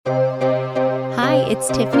Hi, it's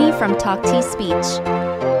Tiffany from Talk Tea Speech.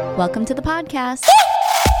 Welcome to the podcast.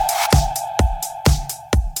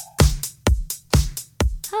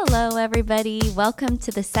 Hello, everybody. Welcome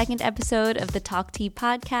to the second episode of the Talk Tea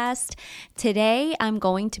podcast. Today, I'm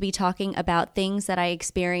going to be talking about things that I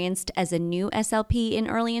experienced as a new SLP in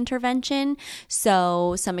early intervention.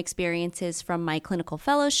 So, some experiences from my clinical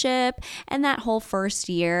fellowship and that whole first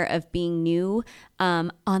year of being new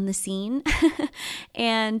on the scene.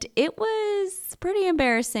 And it was pretty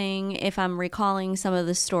embarrassing if I'm recalling some of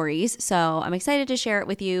the stories. So, I'm excited to share it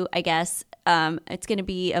with you. I guess it's going to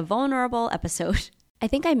be a vulnerable episode. I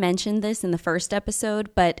think I mentioned this in the first episode,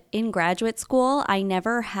 but in graduate school, I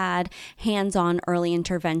never had hands-on early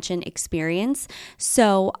intervention experience.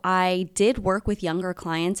 So I did work with younger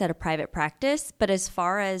clients at a private practice, but as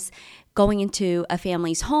far as going into a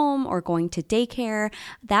family's home or going to daycare,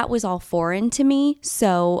 that was all foreign to me.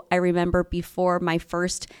 So I remember before my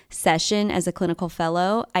first session as a clinical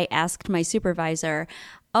fellow, I asked my supervisor,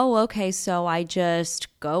 oh, okay, so I just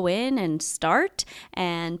go in and start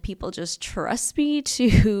and people just trust me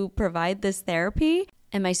to provide this therapy?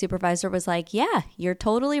 And my supervisor was like, yeah, you're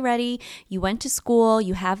totally ready. You went to school,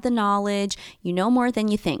 you have the knowledge, you know more than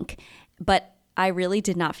you think. But I really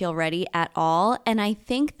did not feel ready at all. And I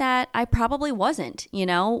think that I probably wasn't. You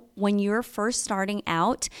know, when you're first starting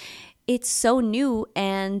out, it's so new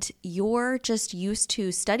and you're just used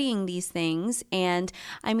to studying these things. And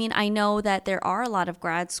I mean, I know that there are a lot of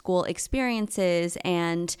grad school experiences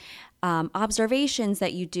and observations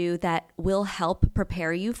that you do that will help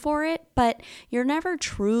prepare you for it, but you're never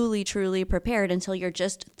truly prepared until you're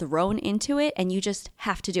just thrown into it and you just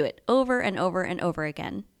have to do it over and over and over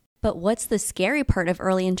again. But what's the scary part of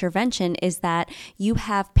early intervention is that you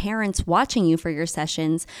have parents watching you for your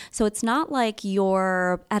sessions. So it's not like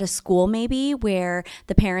you're at a school maybe where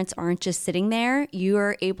the parents aren't just sitting there.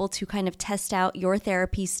 You're able to kind of test out your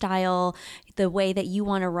therapy style, the way that you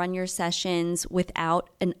want to run your sessions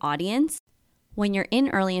without an audience. When you're in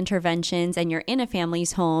early interventions and you're in a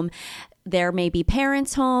family's home, there may be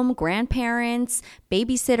parents home, grandparents,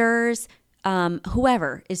 babysitters,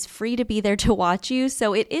 whoever is free to be there to watch you.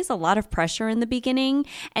 So it is a lot of pressure in the beginning.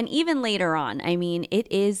 And even later on, I mean,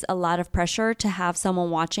 it is a lot of pressure to have someone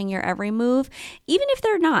watching your every move, even if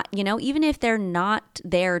they're not, even if they're not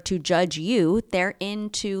there to judge you, they're in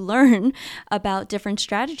to learn about different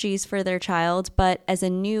strategies for their child. But as a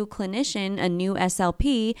new clinician, a new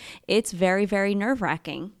SLP, it's very, very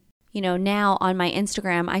nerve-wracking. Now on my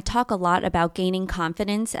Instagram, I talk a lot about gaining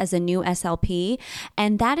confidence as a new SLP,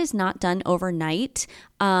 and that is not done overnight.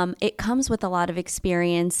 It comes with a lot of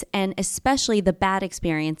experience, and especially the bad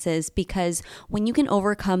experiences, because when you can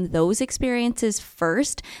overcome those experiences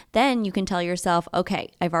first, then you can tell yourself, okay,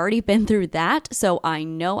 I've already been through that, so I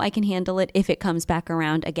know I can handle it if it comes back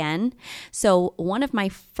around again. So one of my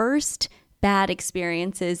first bad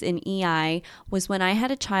experiences in EI was when I had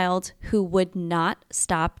a child who would not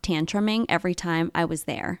stop tantruming every time I was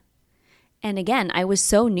there. And again, I was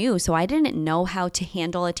so new, so I didn't know how to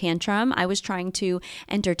handle a tantrum. I was trying to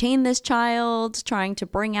entertain this child, trying to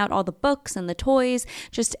bring out all the books and the toys,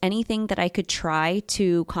 just anything that I could try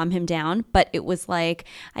to calm him down. But it was like,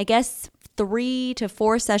 I guess, 3 to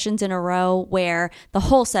 4 sessions in a row where the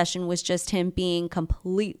whole session was just him being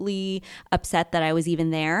completely upset that I was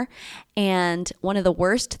even there. And one of the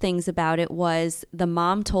worst things about it was the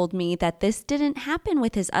mom told me that this didn't happen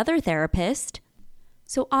with his other therapist.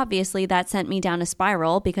 So obviously that sent me down a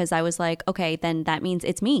spiral because I was like, okay, then that means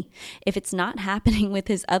it's me. If it's not happening with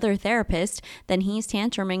his other therapist, then he's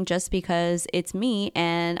tantruming just because it's me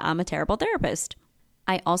and I'm a terrible therapist.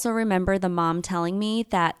 I also remember the mom telling me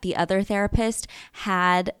that the other therapist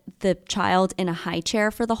had the child in a high chair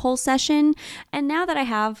for the whole session. And now that I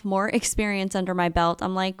have more experience under my belt,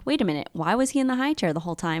 I'm like, wait a minute, why was he in the high chair the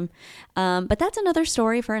whole time? But that's another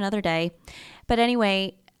story for another day. But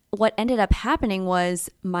anyway, what ended up happening was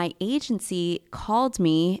my agency called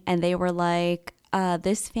me and they were like,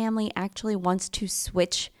 this family actually wants to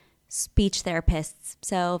switch speech therapists.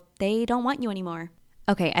 So they don't want you anymore.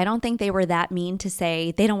 Okay, I don't think they were that mean to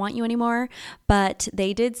say they don't want you anymore, but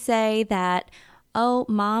they did say that, oh,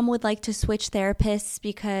 mom would like to switch therapists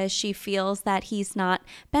because she feels that he's not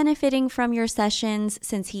benefiting from your sessions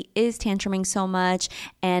since he is tantruming so much.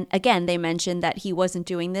 And again, they mentioned that he wasn't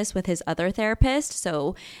doing this with his other therapist,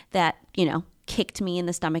 so that, kicked me in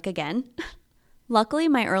the stomach again. Luckily,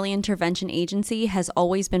 my early intervention agency has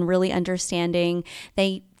always been really understanding.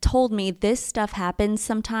 They told me this stuff happens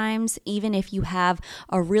sometimes, even if you have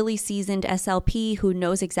a really seasoned SLP who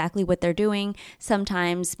knows exactly what they're doing.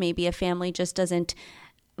 Sometimes maybe a family just doesn't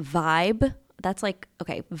vibe. That's like,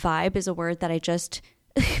 okay, vibe is a word that I just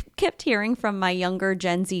kept hearing from my younger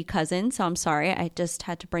Gen Z cousin. So I'm sorry. I just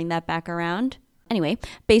had to bring that back around. Anyway,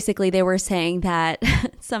 basically they were saying that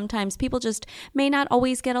sometimes people just may not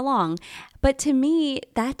always get along. But to me,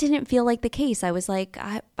 that didn't feel like the case. I was like,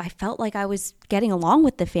 I felt like I was getting along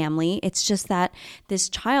with the family. It's just that this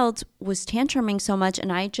child was tantruming so much,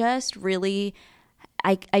 and I just really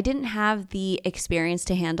I didn't have the experience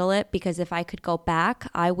to handle it, because if I could go back,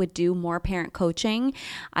 I would do more parent coaching.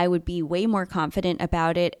 I would be way more confident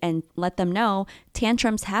about it and let them know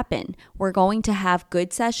tantrums happen. We're going to have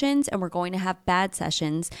good sessions and we're going to have bad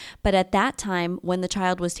sessions. But at that time, when the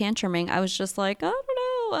child was tantruming, I was just like, I don't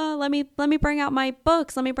know, let me bring out my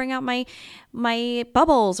books. Let me bring out my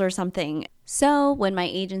bubbles or something. So when my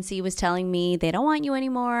agency was telling me they don't want you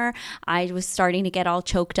anymore, I was starting to get all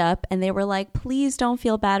choked up, and they were like, please don't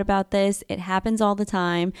feel bad about this. It happens all the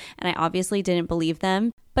time. And I obviously didn't believe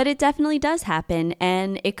them, but it definitely does happen,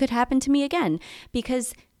 and it could happen to me again,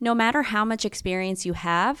 because no matter how much experience you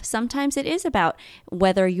have, sometimes it is about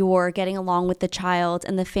whether you're getting along with the child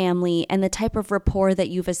and the family and the type of rapport that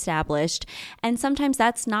you've established. And sometimes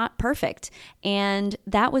that's not perfect. And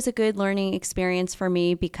that was a good learning experience for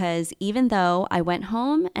me, because even though I went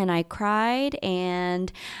home and I cried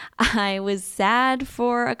and I was sad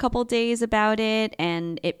for a couple days about it,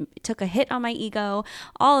 and it took a hit on my ego,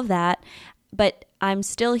 all of that, but I'm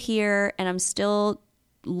still here and I'm still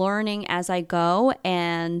learning as I go,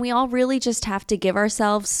 and we all really just have to give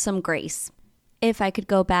ourselves some grace. If I could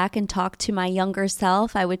go back and talk to my younger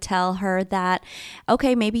self, I would tell her that,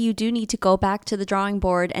 okay, maybe you do need to go back to the drawing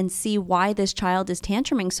board and see why this child is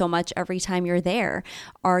tantruming so much every time you're there.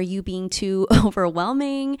 Are you being too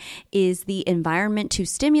overwhelming? Is the environment too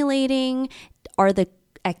stimulating? Are the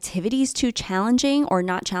activities too challenging or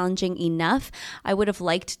not challenging enough? I would have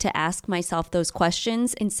liked to ask myself those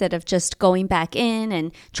questions instead of just going back in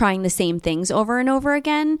and trying the same things over and over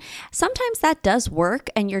again. Sometimes that does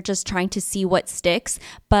work and you're just trying to see what sticks,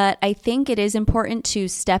 but I think it is important to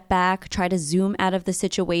step back, try to zoom out of the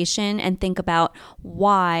situation and think about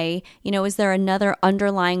why. Is there another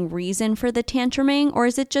underlying reason for the tantruming, or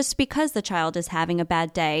is it just because the child is having a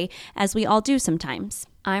bad day, as we all do sometimes?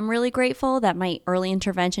 I'm really grateful that my early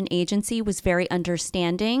intervention agency was very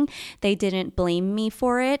understanding. They didn't blame me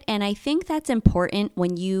for it. And I think that's important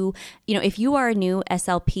when if you are a new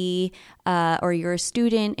SLP or you're a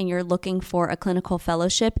student and you're looking for a clinical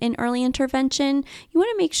fellowship in early intervention, you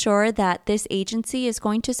want to make sure that this agency is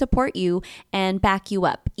going to support you and back you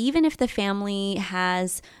up. Even if the family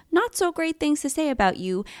has not so great things to say about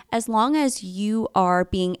you, as long as you are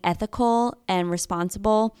being ethical and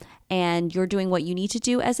responsible and you're doing what you need to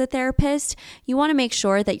do as a therapist, you want to make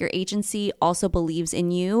sure that your agency also believes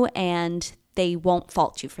in you and they won't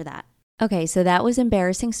fault you for that. Okay, so that was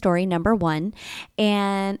embarrassing story number 1.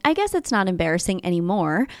 And I guess it's not embarrassing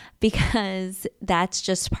anymore, because that's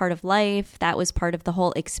just part of life. That was part of the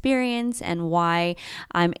whole experience, and why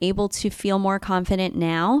I'm able to feel more confident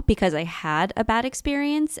now, because I had a bad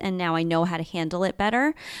experience and now I know how to handle it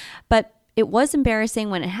better. But it was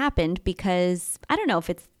embarrassing when it happened, because I don't know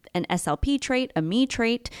if it's an SLP trait, a me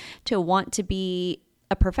trait, to want to be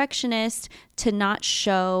a perfectionist, to not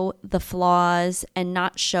show the flaws and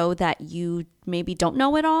not show that you maybe don't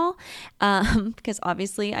know it all, because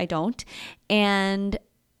obviously I don't. And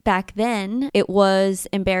back then it was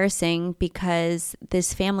embarrassing because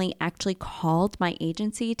this family actually called my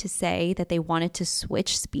agency to say that they wanted to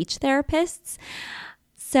switch speech therapists.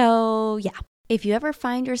 So yeah. If you ever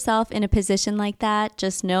find yourself in a position like that,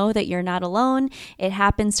 just know that you're not alone. It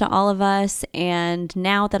happens to all of us. And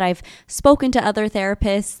now that I've spoken to other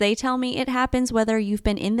therapists, they tell me it happens whether you've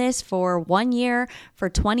been in this for 1 year, for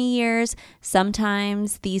 20 years.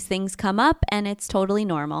 Sometimes these things come up and it's totally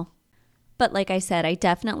normal. But like I said, I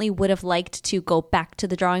definitely would have liked to go back to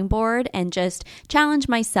the drawing board and just challenge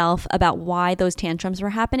myself about why those tantrums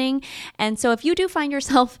were happening. And so if you do find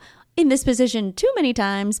yourself in this position too many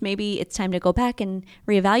times, maybe it's time to go back and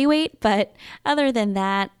reevaluate. But other than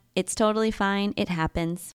that, it's totally fine. It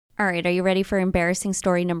happens. All right, are you ready for embarrassing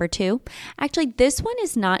story number 2? Actually, this one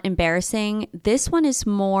is not embarrassing. This one is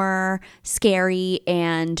more scary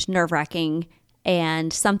and nerve-wracking,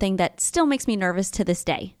 and something that still makes me nervous to this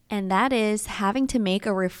day. And that is having to make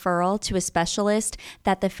a referral to a specialist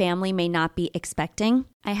that the family may not be expecting.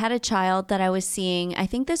 I had a child that I was seeing. I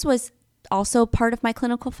think this was also part of my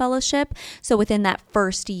clinical fellowship, so within that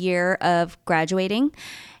first year of graduating,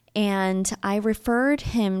 and I referred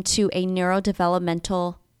him to a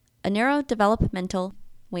neurodevelopmental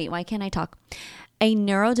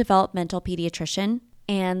pediatrician.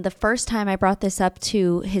 And the first time I brought this up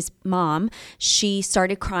to his mom, she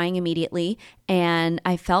started crying immediately, and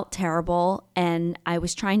I felt terrible. And I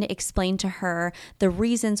was trying to explain to her the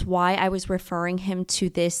reasons why I was referring him to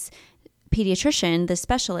this pediatrician, the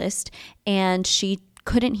specialist, and she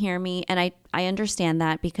couldn't hear me. And I understand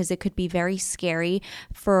that, because it could be very scary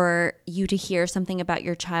for you to hear something about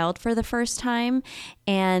your child for the first time.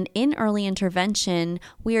 And in early intervention,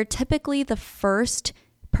 we are typically the first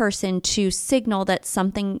person to signal that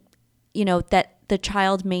something, that the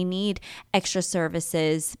child may need extra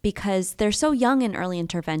services, because they're so young in early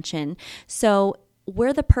intervention. So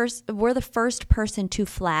we're the first person to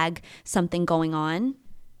flag something going on.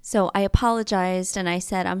 So I apologized and I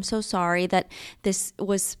said, I'm so sorry that this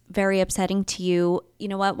was very upsetting to you. You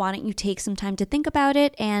know what? Why don't you take some time to think about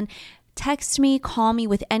it and text me, call me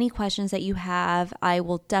with any questions that you have. I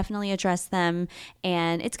will definitely address them,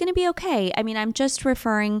 and it's going to be okay. I mean, I'm just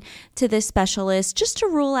referring to this specialist just to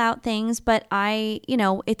rule out things, but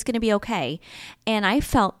it's going to be okay. And I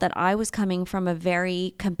felt that I was coming from a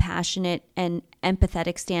very compassionate and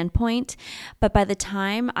empathetic standpoint. But by the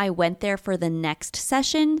time I went there for the next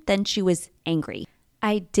session, then she was angry.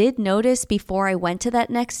 I did notice before I went to that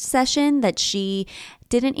next session that she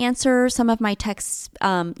didn't answer some of my texts,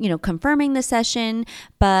 confirming the session,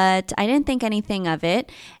 but I didn't think anything of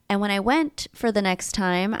it. And when I went for the next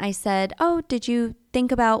time, I said, oh, did you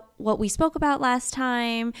think about what we spoke about last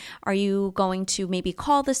time? Are you going to maybe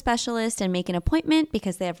call the specialist and make an appointment,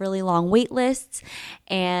 because they have really long wait lists?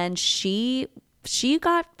 And she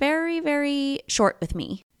got very, very short with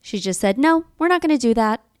me. She just said, no, we're not going to do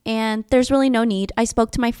that. And there's really no need. I spoke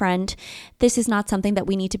to my friend. This is not something that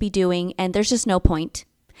we need to be doing, and there's just no point.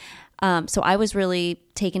 So I was really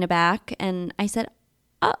taken aback, and I said,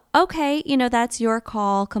 oh, okay, that's your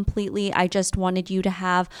call completely. I just wanted you to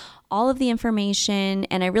have all of the information,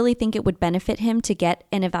 and I really think it would benefit him to get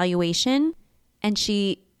an evaluation. And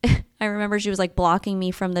I remember she was like blocking me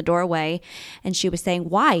from the doorway, and she was saying,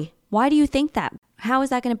 why? Why do you think that? How is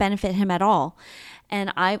that going to benefit him at all?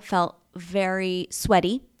 And I felt very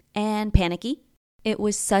sweaty and panicky. It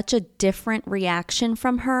was such a different reaction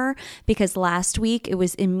from her, because last week it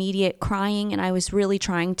was immediate crying and I was really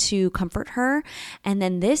trying to comfort her. And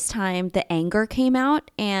then this time the anger came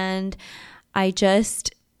out and I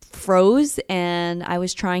just froze, and I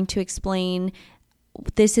was trying to explain,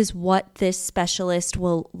 this is what this specialist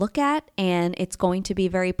will look at, and it's going to be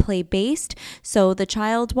very play-based. So the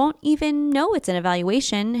child won't even know it's an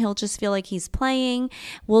evaluation. He'll just feel like he's playing.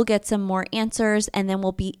 We'll get some more answers, and then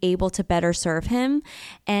we'll be able to better serve him.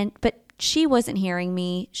 But she wasn't hearing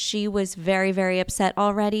me. She was very, very upset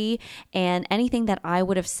already. And anything that I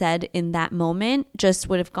would have said in that moment just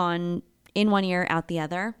would have gone in one ear, out the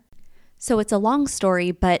other. So it's a long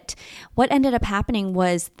story, but what ended up happening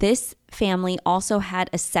was this family also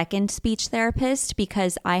had a second speech therapist,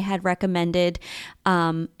 because I had recommended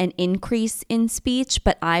an increase in speech,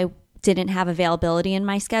 but I didn't have availability in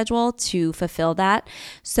my schedule to fulfill that.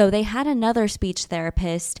 So they had another speech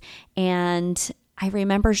therapist, and I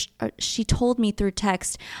remember she told me through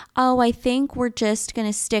text, oh, I think we're just going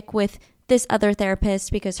to stick with this other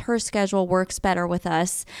therapist because her schedule works better with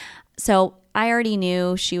us. So I already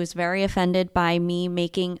knew she was very offended by me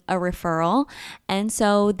making a referral. And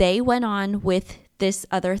so they went on with this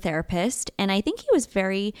other therapist. And I think he was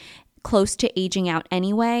very close to aging out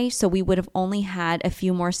anyway. So we would have only had a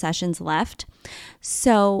few more sessions left.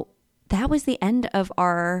 So that was the end of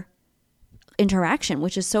our interaction,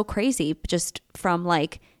 which is so crazy. Just from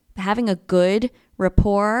like having a good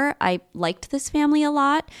rapport, I liked this family a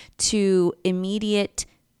lot, to immediate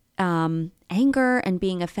anger and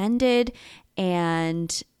being offended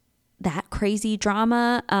and that crazy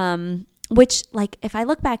drama, which, like, if I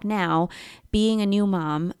look back now, being a new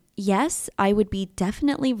mom, yes, I would be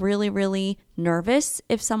definitely really, really nervous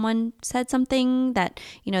if someone said something that,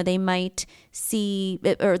 they might see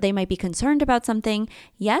or they might be concerned about something.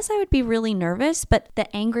 Yes, I would be really nervous, but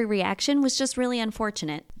the angry reaction was just really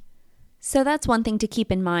unfortunate. So that's one thing to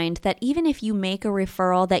keep in mind, that even if you make a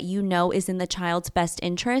referral that you know is in the child's best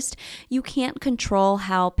interest, you can't control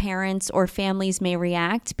how parents or families may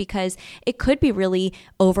react, because it could be really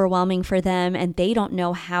overwhelming for them and they don't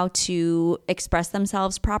know how to express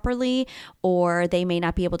themselves properly, or they may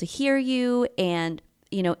not be able to hear you. And,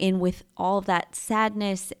 in with all of that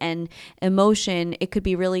sadness and emotion, it could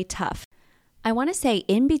be really tough. I want to say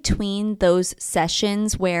in between those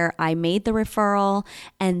sessions where I made the referral,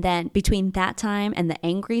 and then between that time and the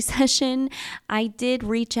angry session, I did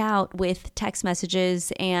reach out with text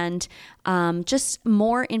messages and just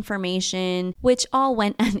more information, which all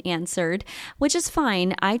went unanswered, which is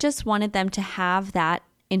fine. I just wanted them to have that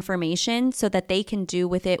information so that they can do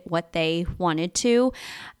with it what they wanted to.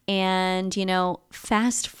 And,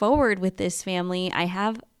 fast forward with this family, I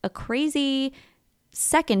have a crazy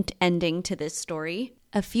second ending to this story.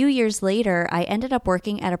 A few years later, I ended up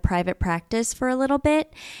working at a private practice for a little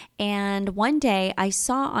bit. And one day I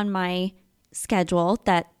saw on my schedule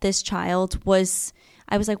that this child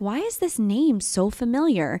I was like, why is this name so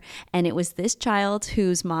familiar? And it was this child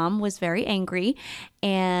whose mom was very angry.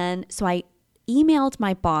 And so I emailed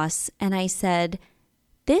my boss and I said,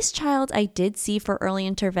 this child I did see for early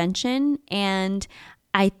intervention, and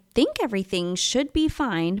I think everything should be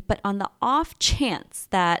fine, but on the off chance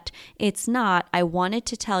that it's not, I wanted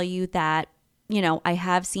to tell you that, I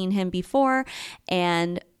have seen him before,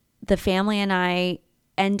 and the family and I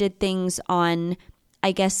ended things on,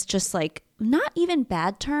 I guess, just like not even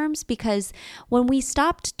bad terms, because when we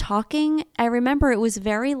stopped talking, I remember it was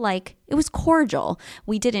it was cordial.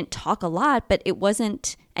 We didn't talk a lot, but it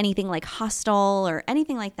wasn't anything like hostile or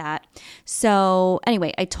anything like that. So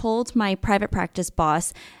anyway, I told my private practice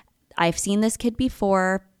boss, I've seen this kid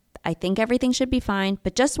before. I think everything should be fine,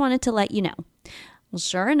 but just wanted to let you know. Well,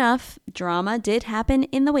 sure enough, drama did happen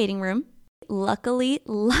in the waiting room. Luckily,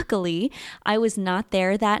 I was not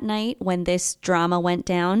there that night when this drama went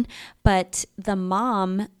down, but the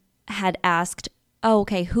mom had asked,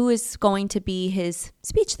 okay, who is going to be his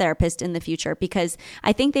speech therapist in the future? Because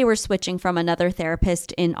I think they were switching from another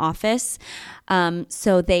therapist in office.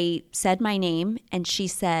 So they said my name, and she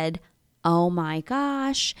said, oh my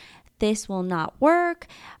gosh, this will not work.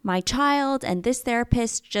 My child and this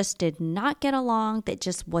therapist just did not get along. That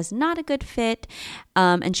just was not a good fit.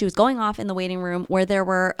 And she was going off in the waiting room where there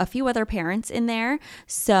were a few other parents in there.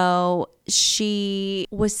 So she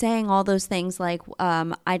was saying all those things like,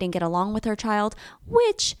 I didn't get along with her child,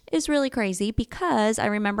 which is really crazy because I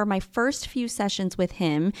remember my first few sessions with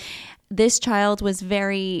him, this child was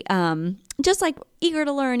very just like eager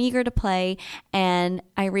to learn, eager to play. And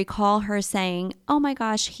I recall her saying, oh my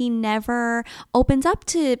gosh, he never opens up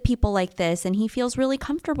to people like this and he feels really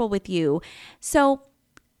comfortable with you. So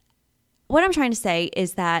what I'm trying to say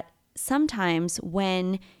is that sometimes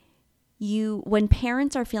when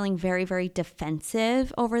parents are feeling very, very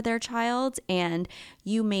defensive over their child and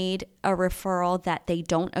you made a referral that they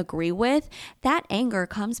don't agree with, that anger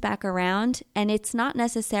comes back around, and it's not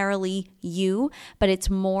necessarily you, but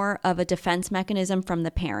it's more of a defense mechanism from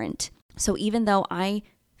the parent. So even though I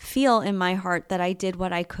feel in my heart that I did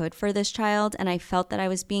what I could for this child and I felt that I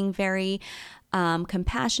was being very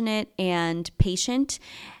compassionate and patient,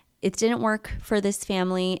 it didn't work for this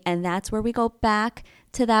family, and that's where we go back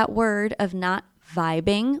to that word of not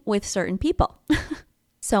vibing with certain people.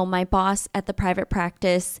 So my boss at the private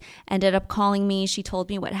practice ended up calling me. She told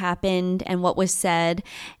me what happened and what was said,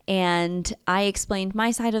 and I explained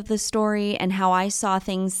my side of the story and how I saw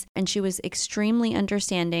things, and she was extremely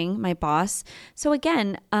understanding, my boss. So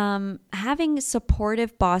again, having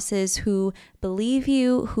supportive bosses who believe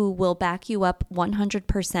you, who will back you up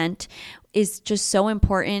 100%, is just so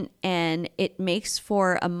important, and it makes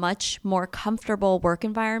for a much more comfortable work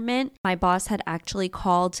environment. My boss had actually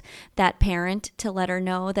called that parent to let her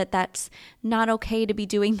know that that's not okay to be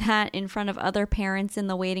doing that in front of other parents in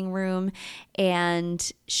the waiting room. And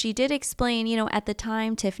she did explain, at the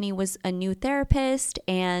time, Tiffany was a new therapist,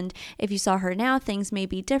 and if you saw her now, things may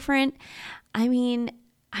be different. I mean,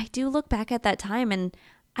 I do look back at that time and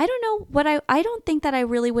I don't know I don't think that I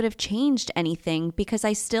really would have changed anything because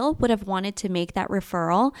I still would have wanted to make that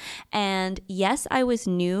referral. And yes, I was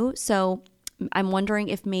new. So I'm wondering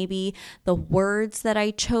if maybe the words that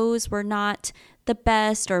I chose were not the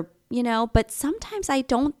best or, but sometimes I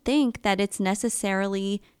don't think that it's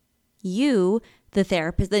necessarily you, the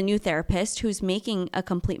therapist, the new therapist who's making a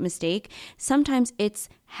complete mistake. Sometimes it's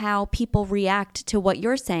how people react to what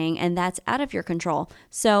you're saying, and that's out of your control.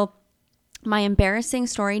 So my embarrassing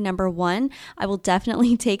story number 1, I will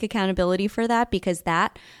definitely take accountability for that because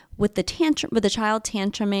that with the child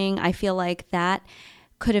tantruming, I feel like that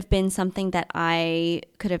could have been something that I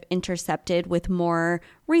could have intercepted with more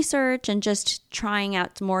research and just trying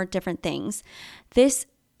out more different things. This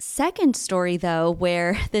second story, though,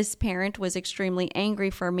 where this parent was extremely angry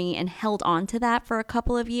for me and held on to that for a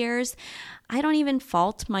couple of years, I don't even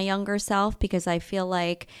fault my younger self because I feel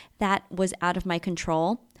like that was out of my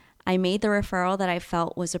control. I made the referral that I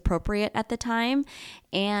felt was appropriate at the time,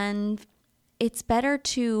 and it's better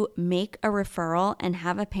to make a referral and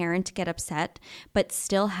have a parent get upset, but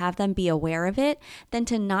still have them be aware of it than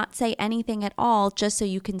to not say anything at all just so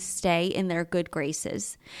you can stay in their good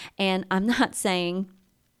graces. And I'm not saying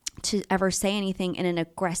to ever say anything in an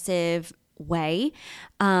aggressive way,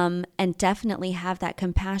 and definitely have that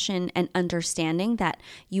compassion and understanding that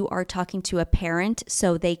you are talking to a parent,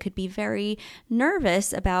 so they could be very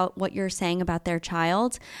nervous about what you're saying about their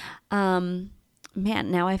child.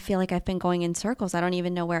 Man, now I feel like I've been going in circles. I don't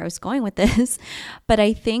even know where I was going with this. But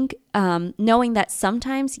I think knowing that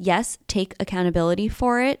sometimes, yes, take accountability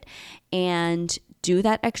for it and do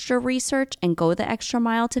that extra research and go the extra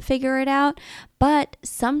mile to figure it out. But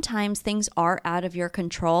sometimes things are out of your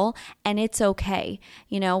control, and it's okay.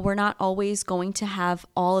 We're not always going to have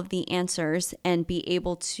all of the answers and be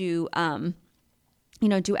able to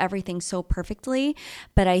do everything so perfectly.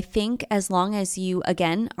 But I think as long as you,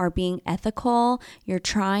 again, are being ethical, you're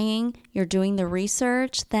trying, you're doing the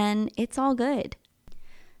research, then it's all good.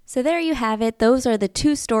 So there you have it. Those are the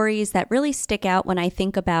two stories that really stick out when I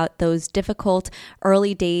think about those difficult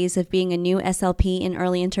early days of being a new SLP in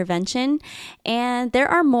early intervention. And there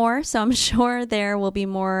are more, so I'm sure there will be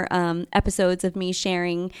more episodes of me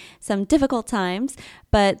sharing some difficult times,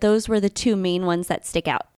 but those were the two main ones that stick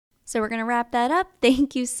out. So we're going to wrap that up.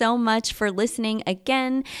 Thank you so much for listening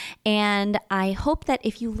again. And I hope that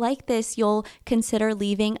if you like this, you'll consider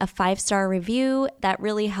leaving a 5-star review. That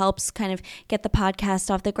really helps kind of get the podcast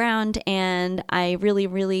off the ground. And I really,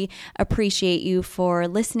 really appreciate you for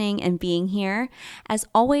listening and being here. As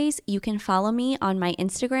always, you can follow me on my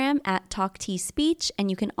Instagram at TalkTSpeech. And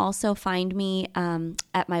you can also find me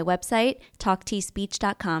at my website,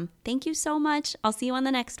 talktspeech.com. Thank you so much. I'll see you on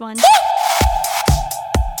the next one.